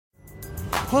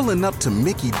Pulling up to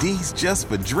Mickey D's just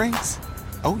for drinks?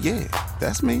 Oh yeah,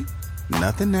 that's me.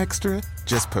 Nothing extra,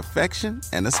 just perfection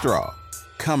and a straw.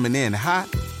 Coming in hot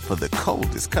for the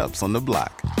coldest cups on the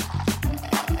block.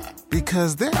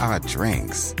 Because there are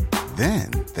drinks.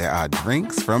 Then there are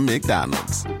drinks from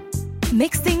McDonald's.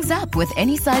 Mix things up with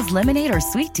any size lemonade or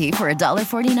sweet tea for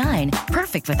 $1.49.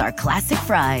 Perfect with our classic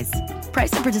fries.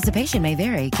 Price and participation may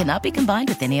vary. Cannot be combined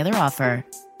with any other offer.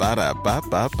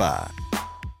 Ba-da-ba-ba-ba.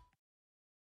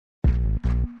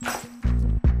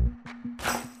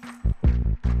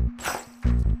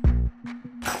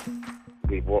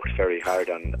 We've worked very hard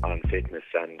on fitness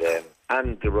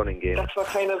and the running game. That's what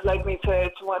kind of led me to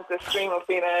want this dream of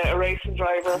being a racing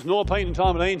driver. There's no point in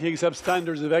Tom and anything except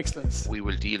standards of excellence. We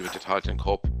will deal with the Tailteann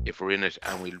Cup if we're in it,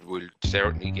 and we'll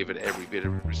certainly give it every bit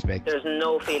of respect. There's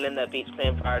no feeling that beats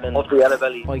playing for Ireland. Up the Yellow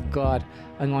Belly. My God,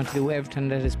 I'm going to do everything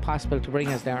that is possible to bring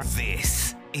us there.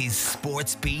 This is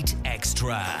SportsBeat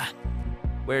Xtra.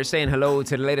 We're saying hello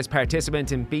to the latest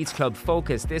participant in Beats Club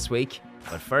Focus this week.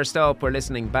 But first up, we're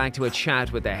listening back to a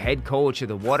chat with the head coach of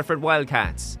the Waterford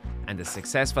Wildcats and the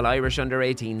successful Irish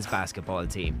Under-18s basketball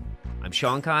team. I'm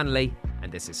Sean Connolly,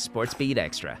 and this is SportsBeat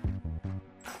Xtra.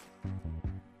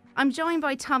 I'm joined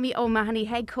by Tommy O'Mahony,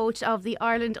 head coach of the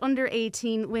Ireland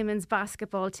Under-18 women's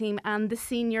basketball team and the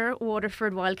senior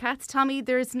Waterford Wildcats. Tommy,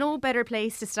 there's no better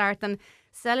place to start than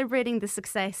celebrating the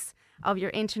success of your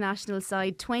international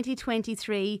side.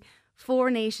 2023,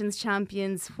 Four Nations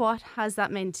champions. What has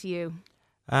that meant to you?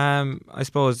 I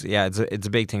suppose, yeah, it's a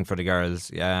big thing for the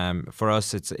girls. For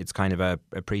us, it's kind of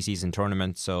a pre-season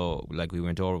tournament. So, like, we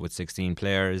went over with 16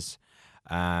 players.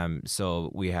 So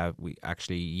we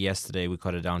actually yesterday we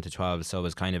cut it down to 12. So it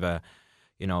was kind of a,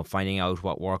 finding out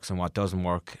what works and what doesn't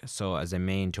work. So as a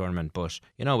main tournament, but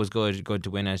it was good to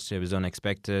win it. It was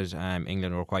unexpected.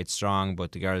 England were quite strong,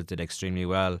 but the girls did extremely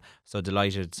well. So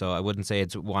delighted. So I wouldn't say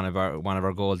it's one of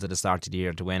our goals at the start of the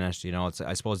year to win it.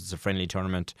 I suppose it's a friendly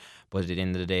tournament, but at the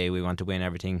end of the day, we want to win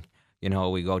everything.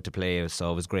 We go to play.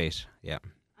 So it was great. Yeah.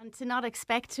 And to not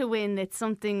expect to win, it's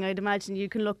something I'd imagine you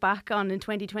can look back on in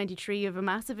 2023 of a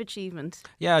massive achievement.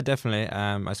 Yeah, definitely.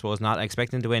 I suppose not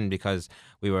expecting to win because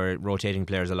we were rotating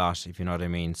players a lot, if you know what I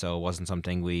mean. So it wasn't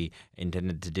something we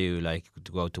intended to do, like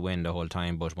to go out to win the whole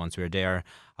time. But once we were there,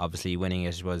 obviously winning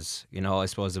it was, I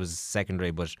suppose it was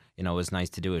secondary, but, it was nice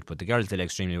to do it. But the girls did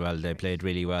extremely well. They played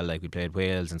really well. Like we played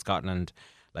Wales and Scotland.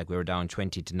 Like we were down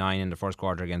 20-9 in the first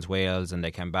quarter against Wales, and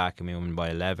they came back and we won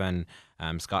by 11.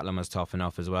 Scotland was tough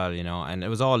enough as well, and it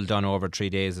was all done over 3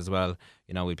 days as well.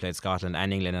 We played Scotland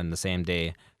and England on the same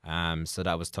day, so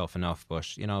that was tough enough.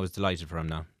 But I was delighted for him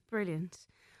now. Brilliant.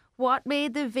 What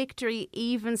made the victory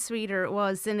even sweeter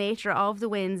was the nature of the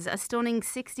wins. A stunning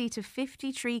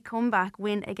 60-53 comeback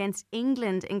win against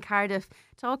England in Cardiff.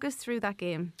 Talk us through that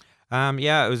game.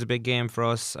 Yeah, it was a big game for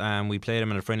us. We played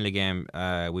them in a friendly game.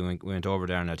 We went over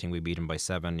there and I think we beat them by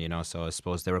 7, so I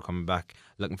suppose they were coming back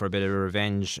looking for a bit of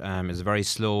revenge. It was a very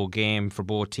slow game for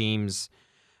both teams.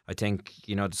 I think,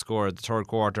 the score of the third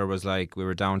quarter was like we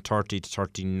were down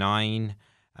 30-39.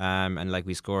 And like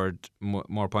we scored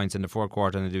more points in the fourth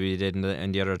quarter than we did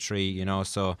in the other 3,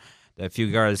 so a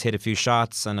few girls hit a few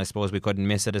shots and I suppose we couldn't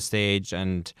miss at a stage,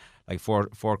 and like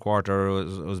fourth quarter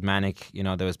was manic.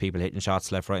 There was people hitting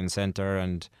shots left, right and centre,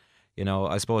 and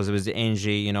I suppose it was the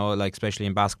energy, like especially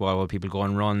in basketball where people go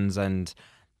on runs and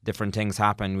different things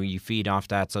happen where you feed off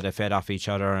that, so they fed off each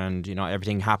other and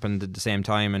everything happened at the same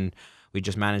time and we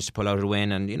just managed to pull out a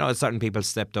win. And certain people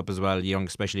stepped up as well,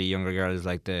 especially younger girls.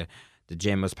 Like the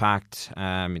gym was packed.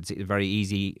 It's very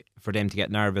easy for them to get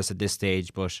nervous at this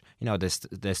stage, but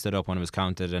they stood up when it was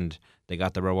counted and they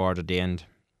got the reward at the end.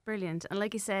 Brilliant. And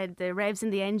like you said, the revs in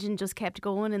the engine just kept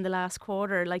going in the last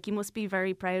quarter. Like, you must be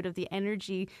very proud of the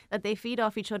energy that they feed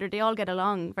off each other. They all get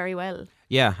along very well.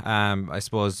 Yeah, I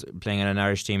suppose playing in an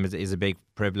Irish team is a big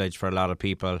privilege for a lot of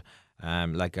people.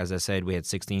 Like as I said, we had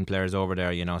 16 players over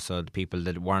there, so the people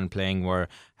that weren't playing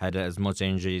had as much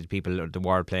energy as people that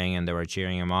were playing, and they were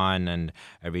cheering them on, and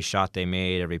every shot they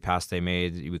made, every pass they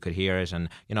made, we could hear it. And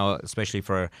especially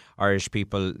for Irish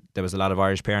people, there was a lot of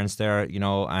Irish parents there,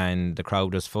 and the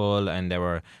crowd was full, and they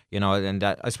were, and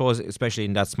that, I suppose, especially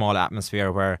in that small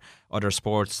atmosphere where other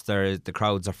sports, the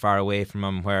crowds are far away from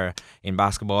them, where in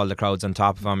basketball the crowd's on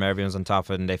top of them, everyone's on top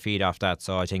of it, and they feed off that.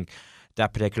 So I think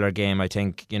that particular game,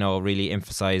 really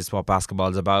emphasised what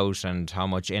basketball's about and how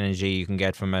much energy you can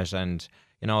get from it. And,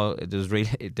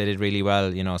 it did really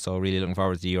well, so really looking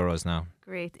forward to the Euros now.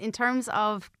 Great. In terms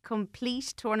of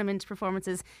complete tournament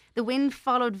performances, the win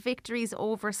followed victories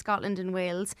over Scotland and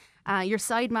Wales. Your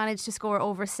side managed to score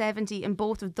over 70 in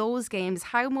both of those games.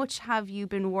 How much have you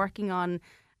been working on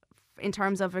in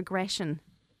terms of aggression?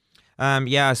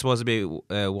 Yeah, I suppose it'd be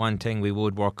one thing we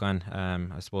would work on.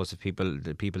 I suppose the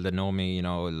people that know me,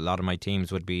 a lot of my teams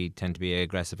tend to be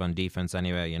aggressive on defence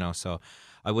anyway, so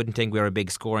I wouldn't think we're a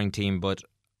big scoring team, but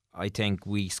I think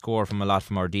we score from a lot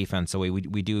from our defence. So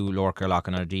we do lurk a lot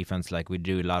on our defence, like we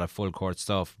do a lot of full court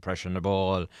stuff, pressuring the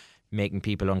ball, making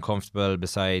people uncomfortable.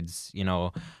 Besides,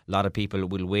 a lot of people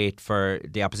will wait for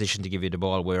the opposition to give you the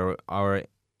ball, where our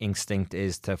instinct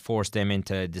is to force them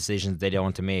into decisions they don't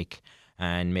want to make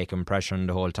and make them pressuring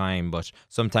the whole time. But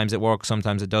sometimes it works,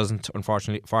 sometimes it doesn't.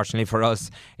 Fortunately for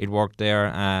us, it worked there.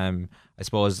 I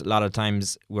suppose a lot of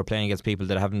times we're playing against people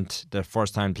that haven't their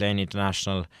first time playing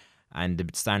international, and the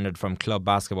standard from club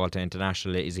basketball to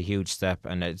international is a huge step.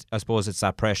 And I suppose it's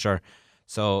that pressure.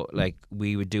 So like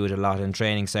we would do it a lot in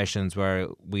training sessions where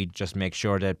we just make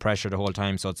sure they pressure the whole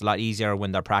time. So it's a lot easier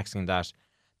when they're practicing that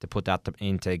to put that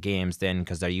into games then,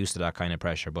 because they're used to that kind of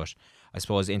pressure. But I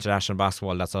suppose international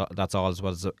basketball, that's all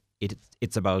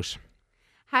it's about.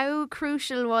 How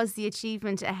crucial was the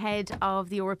achievement ahead of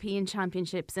the European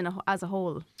Championships as a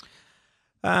whole?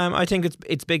 I think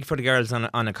it's big for the girls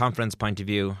on a conference point of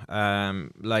view.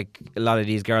 Like a lot of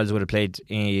these girls would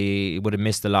have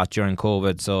missed a lot during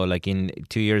COVID. So like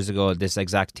 2 years ago, this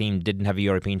exact team didn't have a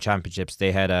European Championships.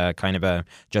 They had a kind of a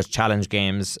just challenge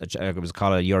games. It was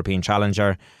called a European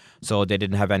Challenger. So they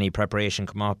didn't have any preparation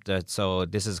come up. So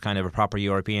this is kind of a proper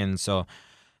European. So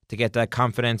to get that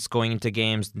confidence going into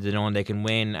games, they know they can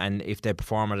win, and if they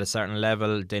perform at a certain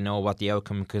level, they know what the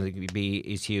outcome could be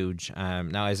is huge.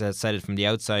 Now, as I said it from the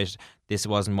outside, this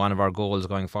wasn't one of our goals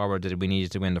going forward, that we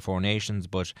needed to win the Four Nations,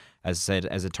 but as I said,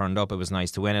 as it turned up, it was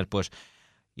nice to win it. But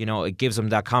it gives them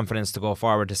that confidence to go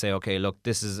forward to say, okay, look,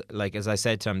 this is, like as I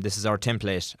said to them, this is our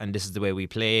template and this is the way we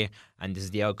play and this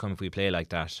is the outcome if we play like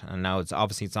that. And now it's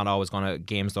not always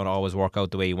games don't always work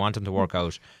out the way you want them to work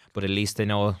out, but at least they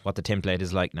know what the template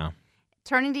is like now.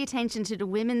 Turning the attention to the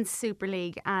Women's Super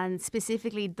League and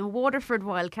specifically the Waterford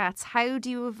Wildcats, how do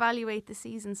you evaluate the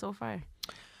season so far?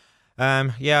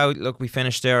 Yeah, look, we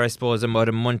finished there, I suppose, about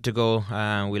a month ago.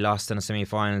 We lost in a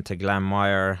semi-final to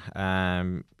Glanmire.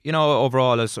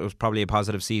 Overall, it was probably a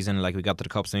positive season. Like, we got to the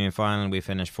Cup semi-final, we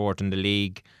finished fourth in the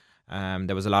league.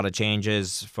 There was a lot of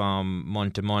changes from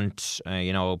month to month.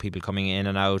 People coming in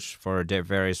and out for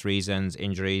various reasons,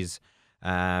 injuries.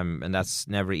 And that's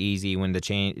never easy when the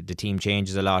team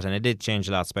changes a lot. And it did change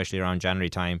a lot, especially around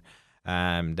January time.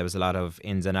 There was a lot of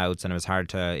ins and outs, and it was hard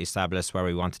to establish where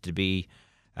we wanted to be.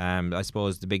 I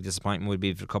suppose the big disappointment would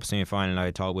be for the Cup semi-final.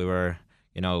 I thought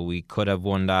we could have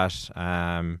won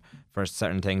that. For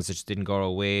certain things that just didn't go our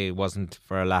way. It wasn't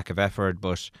for a lack of effort,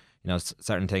 but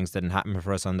certain things didn't happen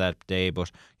for us on that day.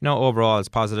 But overall, it's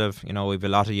positive. We've a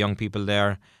lot of young people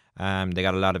there. They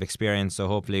got a lot of experience, so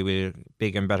hopefully we'll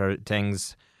big and better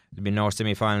things. There'll be no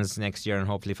semi-finals next year and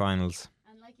hopefully finals.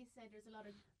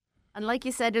 And like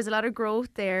you said, there's a lot of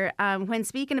growth there. When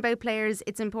speaking about players,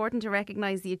 it's important to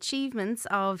recognise the achievements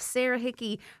of Sarah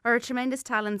Hickey. Her tremendous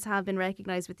talents have been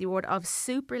recognised with the award of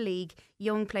Super League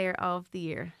Young Player of the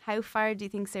Year. How far do you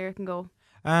think Sarah can go?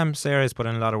 Sarah has put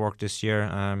in a lot of work this year.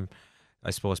 I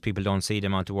suppose people don't see the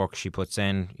amount of work she puts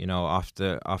in, off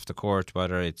the court,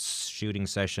 whether it's shooting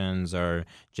sessions or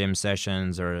gym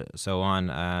sessions or so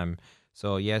on.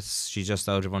 So yes, she's just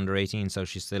out of under 18, so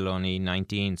she's still only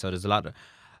 19. So there's a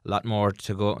lot more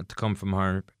to come from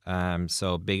her.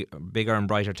 So bigger and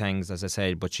brighter things, as I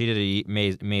said. But she did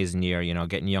an amazing year,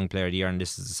 getting Young Player of the Year, and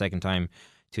this is the second time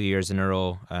 2 years in a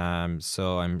row.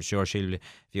 So I'm sure if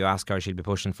you ask her, she'll be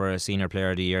pushing for a Senior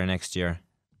Player of the Year next year.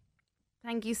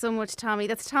 Thank you so much, Tommy.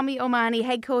 That's Tommy O'Mahony,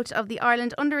 head coach of the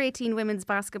Ireland Under-18 women's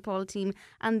basketball team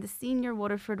and the senior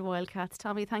Waterford Wildcats.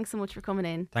 Tommy, thanks so much for coming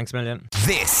in. Thanks a million.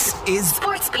 This is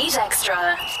SportsBeat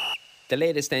Xtra. The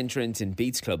latest entrant in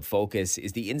Beats Club Focus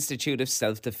is the Institute of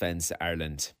Self-Defence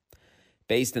Ireland.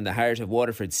 Based in the heart of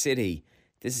Waterford City,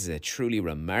 this is a truly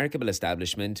remarkable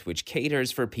establishment which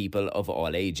caters for people of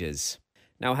all ages.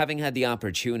 Now, having had the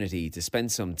opportunity to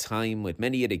spend some time with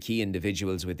many of the key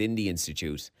individuals within the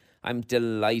Institute, I'm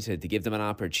delighted to give them an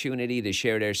opportunity to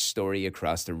share their story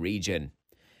across the region.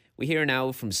 We hear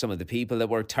now from some of the people that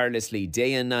work tirelessly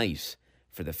day and night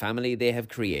for the family they have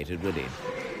created within.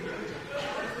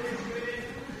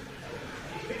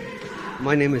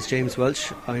 My name is James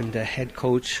Welch. I'm the head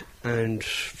coach and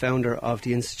founder of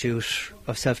the Institute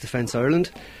of Self-Defence Ireland.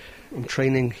 I'm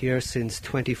training here since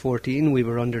 2014. We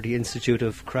were under the Institute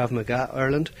of Krav Maga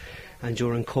Ireland, and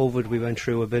during COVID we went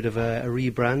through a bit of a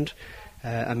rebrand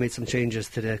and made some changes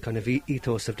to the kind of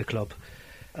ethos of the club.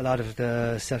 A lot of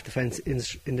the self-defence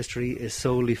industry is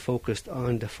solely focused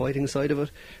on the fighting side of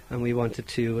it, and we wanted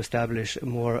to establish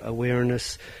more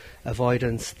awareness,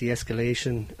 avoidance,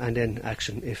 de-escalation, and then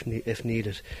action if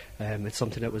needed. It's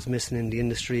something that was missing in the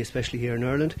industry, especially here in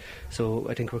Ireland, so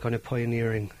I think we're kind of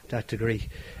pioneering that degree.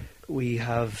 We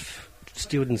have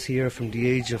students here from the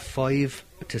age of 5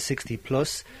 to 60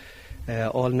 plus,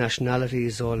 all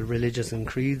nationalities, all religions and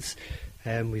creeds.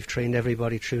 We've trained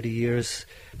everybody through the years,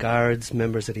 guards,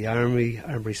 members of the Army,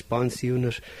 Armed Response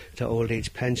Unit, to old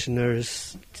age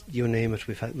pensioners, you name it,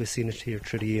 we've seen it here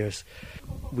through the years.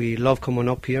 We love coming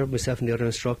up here, myself and the other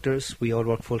instructors. We all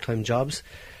work full-time jobs.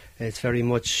 It's very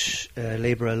much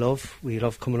labour of love. We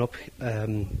love coming up,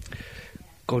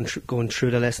 going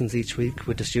through the lessons each week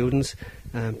with the students,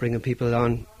 bringing people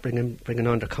on, bringing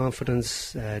on their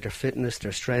confidence, their fitness,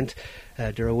 their strength,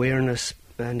 their awareness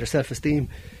and their self-esteem.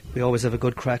 We always have a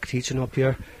good crack teaching up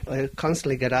here. I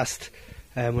constantly get asked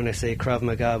when I say Krav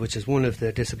Maga, which is one of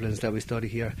the disciplines that we study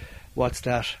here, what's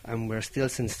that? And we're still,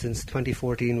 since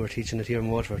 2014, we're teaching it here in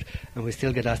Waterford, and we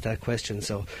still get asked that question.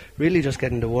 So really just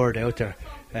getting the word out there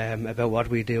about what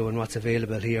we do and what's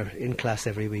available here in class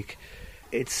every week.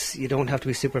 You don't have to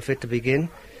be super fit to begin.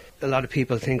 A lot of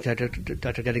people think that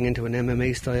they're getting into an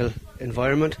MMA style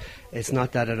environment. It's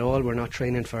not that at all. We're not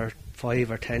training for 5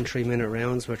 or 10 3-minute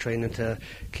rounds. We're training to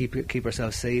keep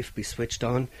ourselves safe, be switched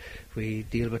on. We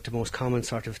deal with the most common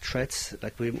sort of threats.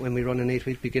 Like when we run an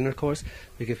 8-week beginner course,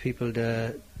 we give people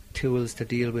the tools to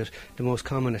deal with the most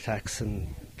common attacks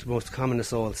and the most common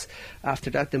assaults.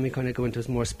 After that, then we kind of go into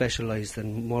more specialised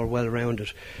and more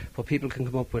well-rounded. But people can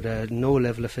come up with a no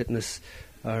level of fitness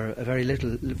or a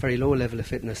very low level of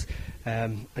fitness,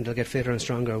 and they'll get fitter and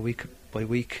stronger week by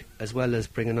week, as well as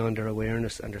bringing on their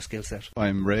awareness and their skill set.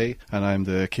 I'm Ray, and I'm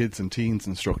the kids and teens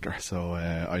instructor. So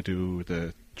I do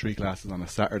the 3 classes on a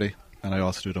Saturday, and I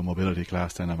also do the mobility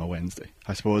class then on a Wednesday.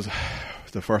 I suppose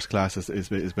the first class is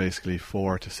basically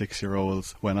 4 to 6 year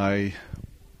olds. When I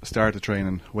started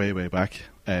training way back,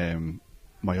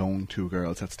 my own 2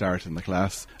 girls had started in the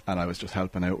class, and I was just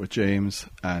helping out with James,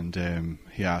 and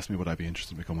he asked me would I be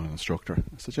interested in becoming an instructor.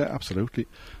 I said yeah, absolutely,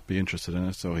 be interested in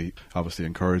it. So he obviously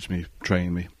encouraged me,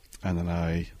 trained me, and then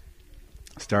I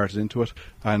started into it.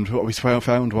 And what we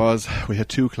found was we had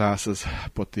 2 classes,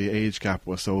 but the age gap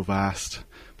was so vast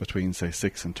between say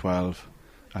 6 and 12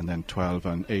 and then 12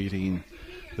 and 18,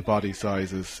 the body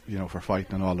sizes, for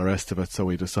fighting and all the rest of it. So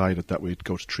we decided that we'd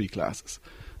go to 3 classes.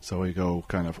 So we go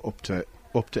kind of up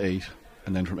to 8,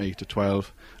 and then from 8 to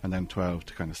 12, and then 12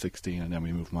 to kind of 16, and then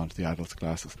we move them on to the adults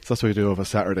classes. So that's what we do over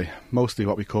Saturday. Mostly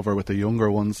what we cover with the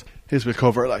younger ones is we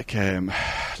cover like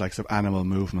some animal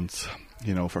movements,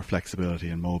 for flexibility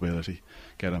and mobility,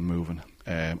 get them moving.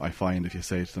 I find if you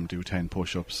say to them do 10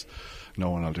 push-ups, no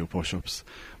one will do push-ups,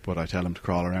 but I tell them to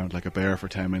crawl around like a bear for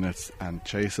 10 minutes and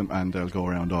chase them, and they'll go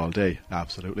around all day.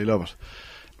 Absolutely love it.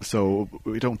 So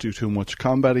we don't do too much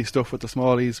combat-y stuff with the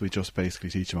smallies. We just basically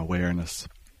teach them awareness.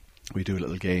 We do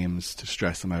little games to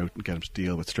stress them out and get them to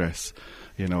deal with stress.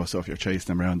 So if you're chasing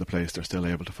them around the place, they're still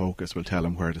able to focus. We'll tell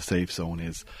them where the safe zone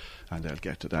is, and they'll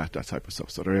get to that type of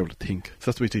stuff. So they're able to think. So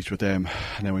that's what we teach with them,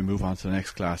 and then we move on to the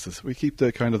next classes. We keep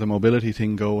the kind of the mobility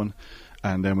thing going,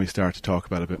 and then we start to talk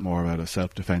about a bit more about a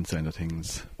self-defense end of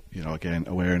things. Again,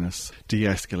 awareness,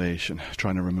 de-escalation,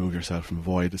 trying to remove yourself from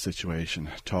avoid the situation,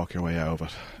 talk your way out of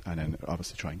it, and then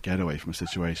obviously try and get away from a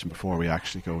situation before we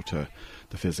actually go to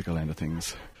the physical end of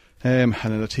things. And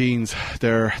then the teens,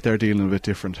 they're dealing a bit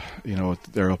different.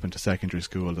 They're up into secondary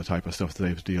school. The type of stuff that they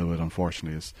have to deal with,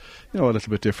 unfortunately, is a little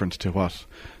bit different to what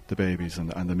the babies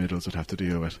and the middles would have to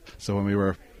deal with. So when we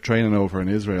were training over in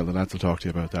Israel, the lads will talk to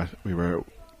you about that.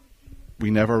 We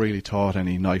never really taught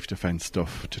any knife defence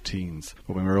stuff to teens.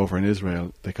 But when we were over in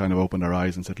Israel, they kind of opened their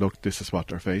eyes and said, look, this is what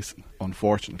they're facing.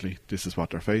 Unfortunately, this is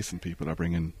what they're facing. People are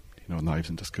bringing, knives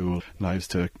into school, knives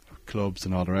to clubs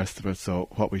and all the rest of it. So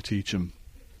what we teach them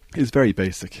is very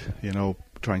basic,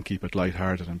 try and keep it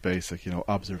lighthearted and basic,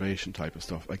 observation type of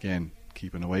stuff. Again,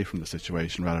 keeping away from the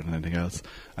situation rather than anything else.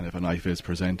 And if a knife is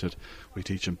presented, we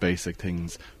teach them basic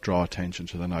things. Draw attention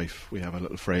to the knife. We have a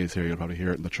little phrase here, you'll probably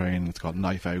hear it in the training, it's called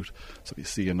knife out. So if you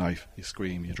see a knife, you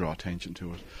scream, you draw attention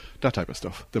to it, that type of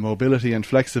stuff. The mobility and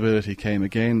flexibility came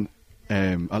again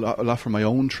a lot from my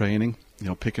own training,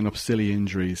 picking up silly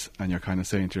injuries, and you're kind of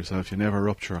saying to yourself, you never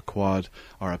rupture a quad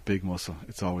or a big muscle.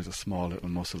 It's always a small little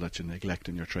muscle that you neglect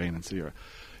in your training. So you're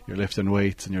lifting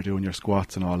weights and you're doing your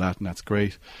squats and all that, and that's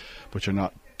great, but you're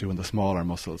not doing the smaller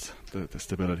muscles, the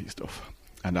stability stuff.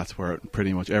 And that's where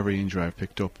pretty much every injury I've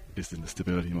picked up is in the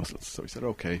stability muscles. So we said,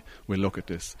 okay, we'll look at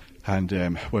this.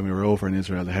 And when we were over in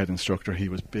Israel, the head instructor, he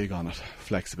was big on it,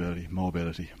 flexibility,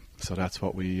 mobility. So that's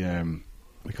what we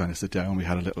we kind of sit down. We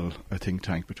had a think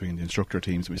tank between the instructor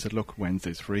teams. We said, look,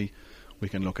 Wednesday's free. We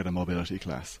can look at a mobility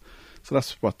class. So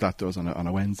that's what that does on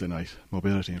a Wednesday night,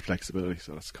 mobility and flexibility.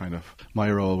 So that's kind of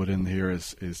my role within here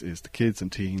is the kids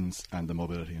and teens and the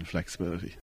mobility and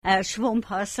flexibility. Siobhan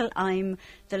Purcell, I'm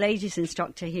the ladies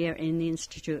instructor here in the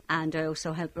Institute, and I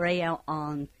also help Ray out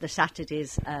on the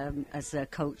Saturdays as a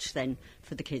coach then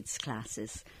for the kids'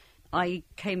 classes. I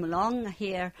came along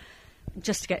here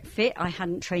just to get fit. I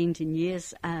hadn't trained in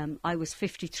years. I was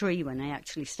 53 when I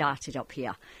actually started up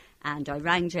here. And I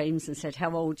rang James and said,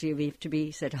 how old do you have to be?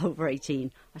 He said, over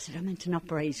 18. I said, I'm at an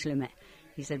upper age limit.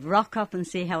 He said, rock up and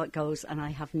see how it goes. And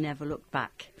I have never looked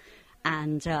back.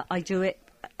 And I do it,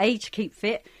 A, to keep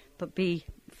fit, but B,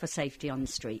 for safety on the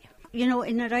street. You know,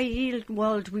 in an ideal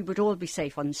world, we would all be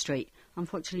safe on the street.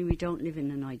 Unfortunately, we don't live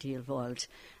in an ideal world.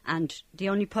 And the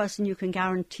only person you can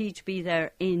guarantee to be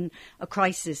there in a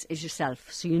crisis is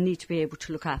yourself. So you need to be able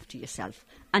to look after yourself.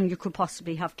 And you could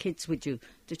possibly have kids with you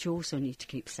that you also need to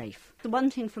keep safe. The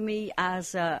one thing for me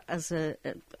as a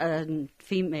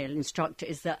female instructor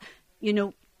is that, you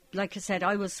know, like I said,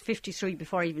 I was 53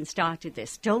 before I even started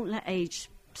this. Don't let age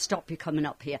stop you coming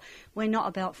up here. We're not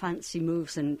about fancy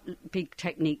moves and big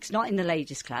techniques, not in the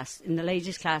ladies class. In the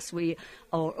ladies class we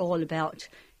are all about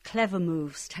clever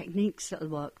moves, techniques that'll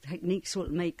work, techniques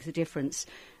will make the difference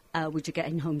with you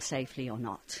getting home safely or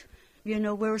not. You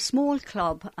know, we're a small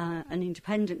club, an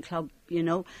independent club, you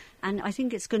know, and I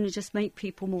think it's going to just make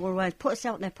people more aware. Put us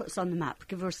out there, put us on the map,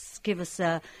 give us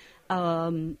a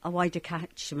wider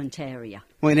catchment area.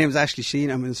 My name is Ashley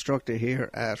Sheen. I'm an instructor here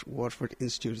at Waterford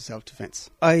Institute of Self-Defence.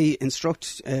 I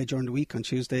instruct during the week on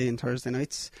Tuesday and Thursday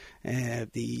nights,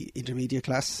 the intermediate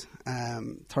class.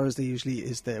 Thursday usually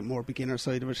is the more beginner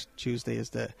side of it. Tuesday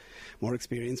is the more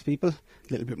experienced people, a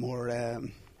little bit more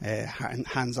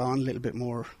hands-on, a little bit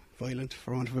more violent,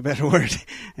 for want of a better word.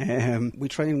 We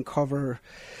try and cover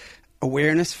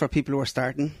awareness for people who are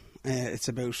starting. It's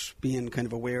about being kind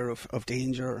of aware of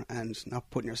danger and not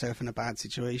putting yourself in a bad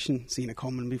situation, seeing it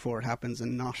coming before it happens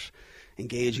and not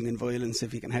engaging in violence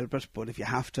if you can help it. But if you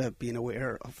have to, being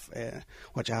aware of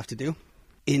what you have to do.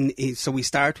 So we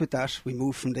start with that. We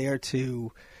move from there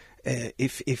to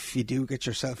if you do get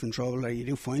yourself in trouble or you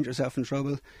do find yourself in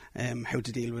trouble, how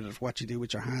to deal with it, what you do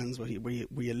with your hands, where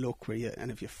you look,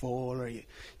 and if you fall or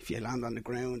if you land on the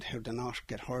ground, how to not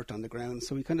get hurt on the ground.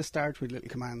 So we kind of start with little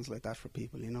commands like that for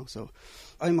people, you know. So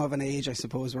I'm of an age, I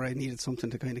suppose, where I needed something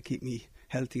to kind of keep me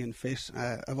healthy and fit.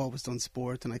 I've always done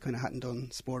sport, and I kind of hadn't done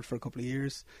sport for a couple of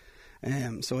years.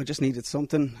 So I just needed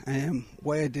something.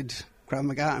 Why I did Krav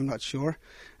Maga, I'm not sure.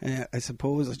 I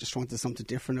suppose I just wanted something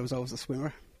different. I was always a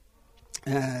swimmer.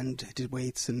 And I did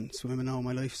weights and swimming all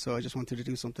my life, so I just wanted to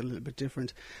do something a little bit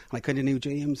different. And I kind of knew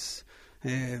James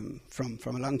from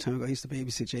a long time ago. I used to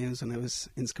babysit James when I was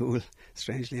in school,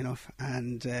 strangely enough.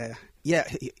 And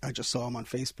I just saw him on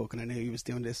Facebook and I knew he was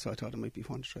doing this, so I thought it might be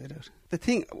fun to try it out.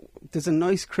 There's a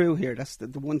nice crew here. That's the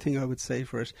one thing I would say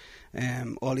for it.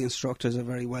 All the instructors are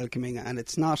very welcoming, and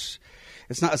it's not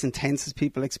as intense as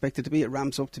people expect it to be. It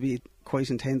ramps up to be quite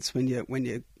intense when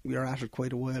you're at it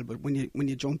quite a while, but when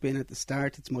you jump in at the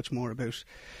start, it's much more about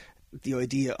the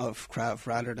idea of Krav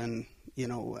rather than, you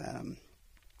know,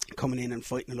 coming in and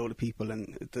fighting a load of people,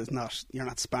 and you're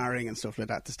not sparring and stuff like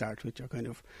that to start with. You're kind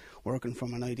of working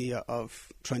from an idea of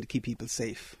trying to keep people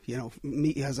safe. You know,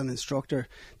 me as an instructor,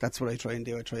 that's what I try and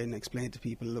do. I try and explain to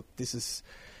people, look, this is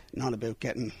not about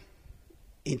getting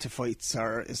into fights,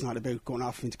 or it's not about going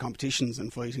off into competitions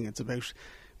and fighting. It's about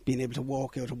being able to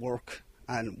walk out of work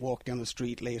and walk down the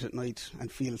street late at night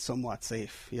and feel somewhat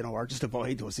safe, you know, or just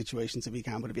avoid those situations if you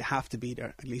can. But if you have to be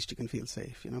there, at least you can feel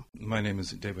safe, you know. My name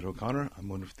is David O'Connor. I'm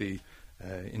one of the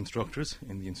instructors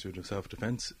in the Institute of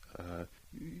Self-Defence.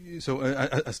 So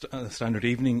a standard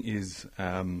evening is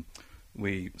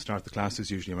we start the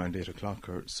classes usually around 8 o'clock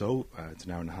or so. It's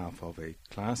an hour and a half of a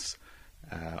class.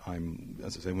 I'm,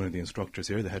 as I say, one of the instructors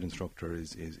here. The head instructor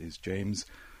is James.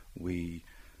 We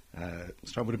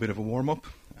start with a bit of a warm-up,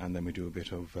 and then we do a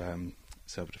bit of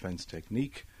self-defence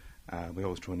technique. We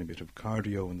always throw in a bit of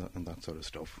cardio and that sort of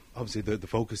stuff. Obviously, the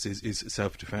focus is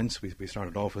self-defence. We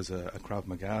started off as a Krav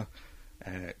Maga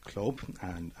club,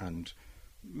 and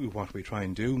what we try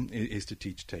and do is to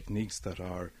teach techniques that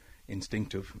are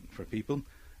instinctive for people,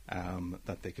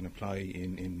 that they can apply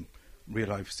in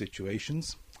real-life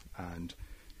situations, and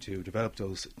to develop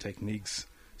those techniques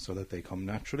so that they come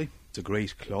naturally. It's a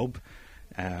great club.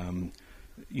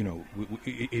 You know,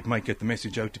 it might get the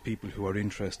message out to people who are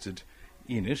interested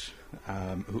in it,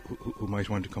 who might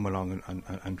want to come along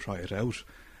and try it out.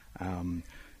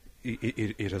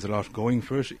 It has a lot going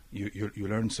for it. You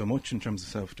learn so much in terms of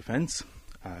self-defence.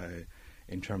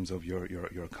 in terms of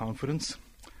your confidence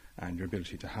and your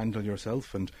ability to handle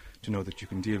yourself and to know that you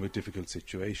can deal with difficult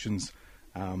situations.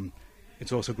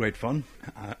 It's also great fun,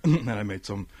 and I made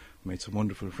some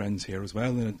wonderful friends here as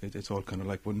well, and it's all kind of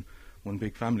like one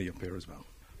big family up here as well.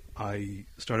 I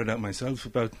started out myself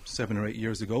about 7 or 8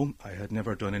 years ago. I had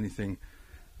never done anything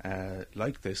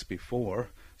like this before,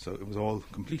 so it was all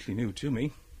completely new to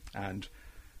me, and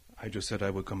I just said I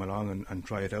would come along and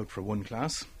try it out for one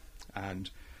class,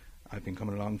 and I've been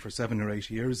coming along for 7 or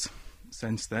 8 years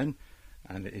since then,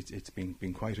 and it's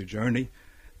been quite a journey.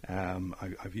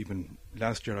 I've even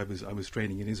last year I was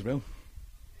training in Israel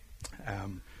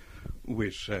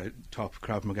with top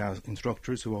Krav Maga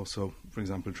instructors who also, for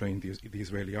example, trained the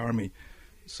Israeli army.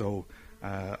 So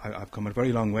I've come a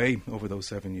very long way over those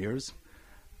 7 years.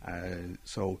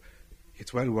 So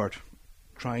it's well worth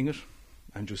trying it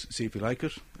and just see if you like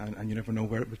it, and you never know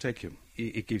where it will take you.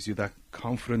 It gives you that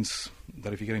confidence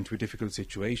that if you get into a difficult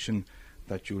situation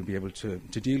that you will be able to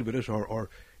deal with it, or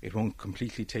it won't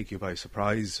completely take you by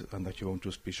surprise, and that you won't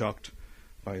just be shocked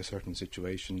by a certain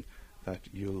situation, that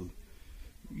you'll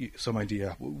some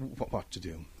idea what to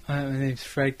do. My name's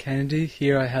Fred Kennedy.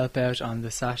 Here I help out on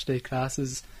the Saturday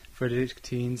classes for the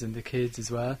teens and the kids as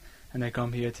well, and I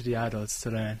come here to the adults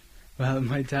to learn. Well,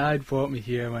 my dad brought me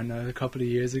here a couple of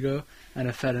years ago, and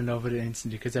I fell in love with it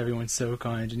instantly because everyone's so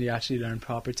kind, and you actually learn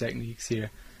proper techniques here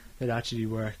that actually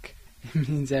work. It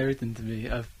means everything to me.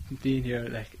 I've been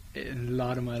here in a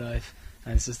lot of my life,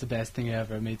 and it's just the best thing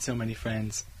ever. I've made so many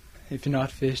friends. If you're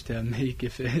not fish, they'll make you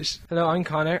fish. Hello, I'm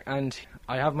Connor, and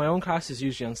I have my own classes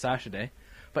usually on Saturday,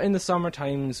 but in the summer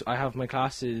times I have my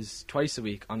classes twice a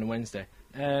week on a Wednesday.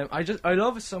 I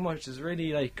love it so much. It's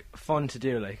really fun to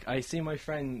do. I see my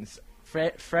friends.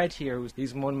 Fred here,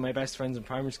 he's one of my best friends in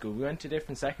primary school. We went to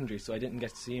different secondaries, so I didn't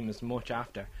get to see him as much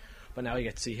after, but now I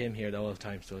get to see him here the whole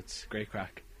time, so it's great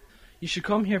crack. You should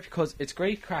come here because it's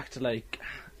great crack to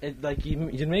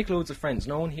you make loads of friends.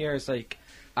 No one here is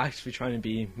actually trying to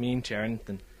be mean to you or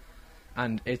anything,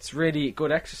 and it's really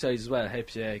good exercise as well. It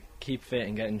helps you keep fit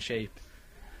and get in shape,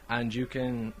 and you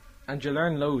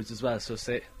learn loads as well. So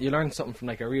say you learn something from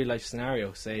a real life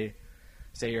scenario. Say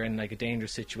you're in a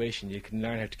dangerous situation, you can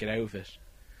learn how to get out of it,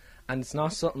 and it's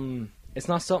not something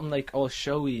all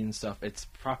showy and stuff. It's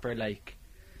proper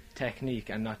technique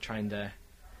and not trying to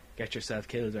get yourself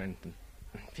killed or anything.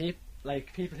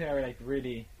 People here are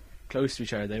really close to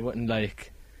each other. They wouldn't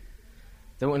hate.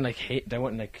 They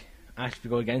wouldn't actually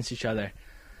go against each other.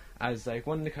 As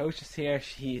one of the coaches here,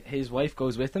 his wife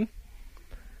goes with him,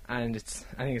 and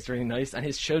I think it's really nice. And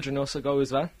his children also go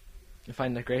as well. I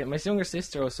find that great. My younger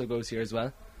sister also goes here as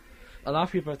well. A lot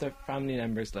of people have their family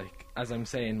members. As I'm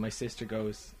saying, my sister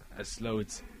goes as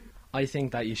loads. I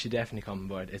think that you should definitely come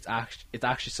aboard. It's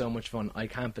actually so much fun. I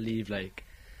can't believe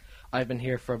I've been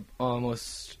here for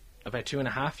almost about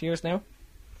 2.5 years now.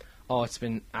 Oh, it's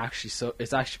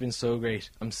actually been so great.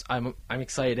 I'm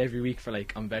excited every week for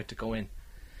I'm about to go in,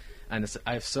 and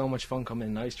I have so much fun coming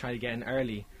in. I always try to get in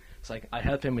early. So I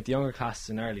help him with the younger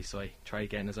classes in early, so I try to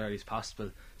get in as early as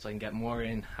possible so I can get more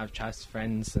in, have chats with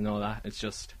friends and all that. It's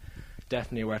just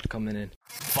definitely worth coming in.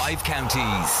 5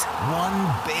 counties,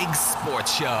 one big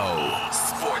sports show.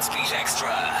 SportsBeat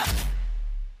Xtra.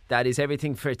 That is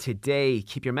everything for today.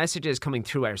 Keep your messages coming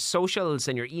through our socials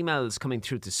and your emails coming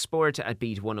through to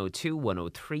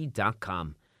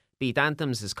sport@beat102103.com. Beat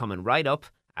Anthems is coming right up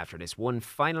after this one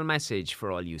final message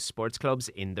for all you sports clubs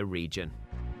in the region.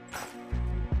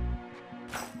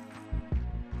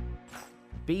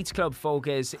 Beats Club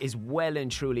Focus is well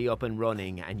and truly up and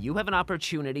running, and you have an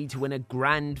opportunity to win a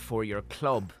grand for your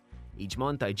club. Each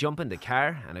month I jump in the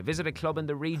car and I visit a club in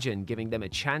the region, giving them a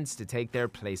chance to take their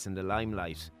place in the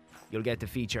limelight. You'll get to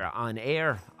feature on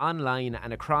air, online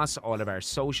and across all of our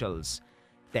socials.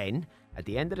 Then, at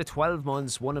the end of the 12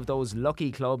 months, one of those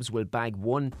lucky clubs will bag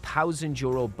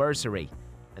 €1,000 bursary,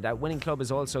 and that winning club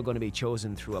is also going to be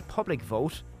chosen through a public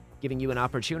vote, giving you an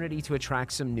opportunity to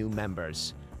attract some new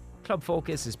members. Club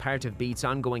Focus is part of Beat's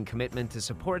ongoing commitment to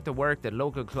support the work that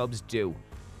local clubs do,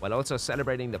 while also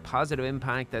celebrating the positive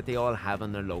impact that they all have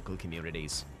on their local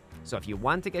communities. So if you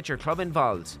want to get your club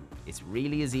involved, it's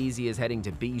really as easy as heading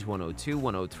to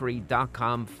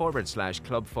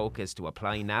beat102103.com/Club Focus to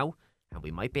apply now, and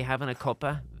we might be having a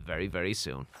cuppa very, very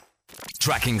soon.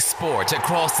 Tracking sport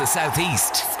across the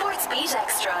southeast. SportsBeat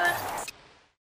Xtra.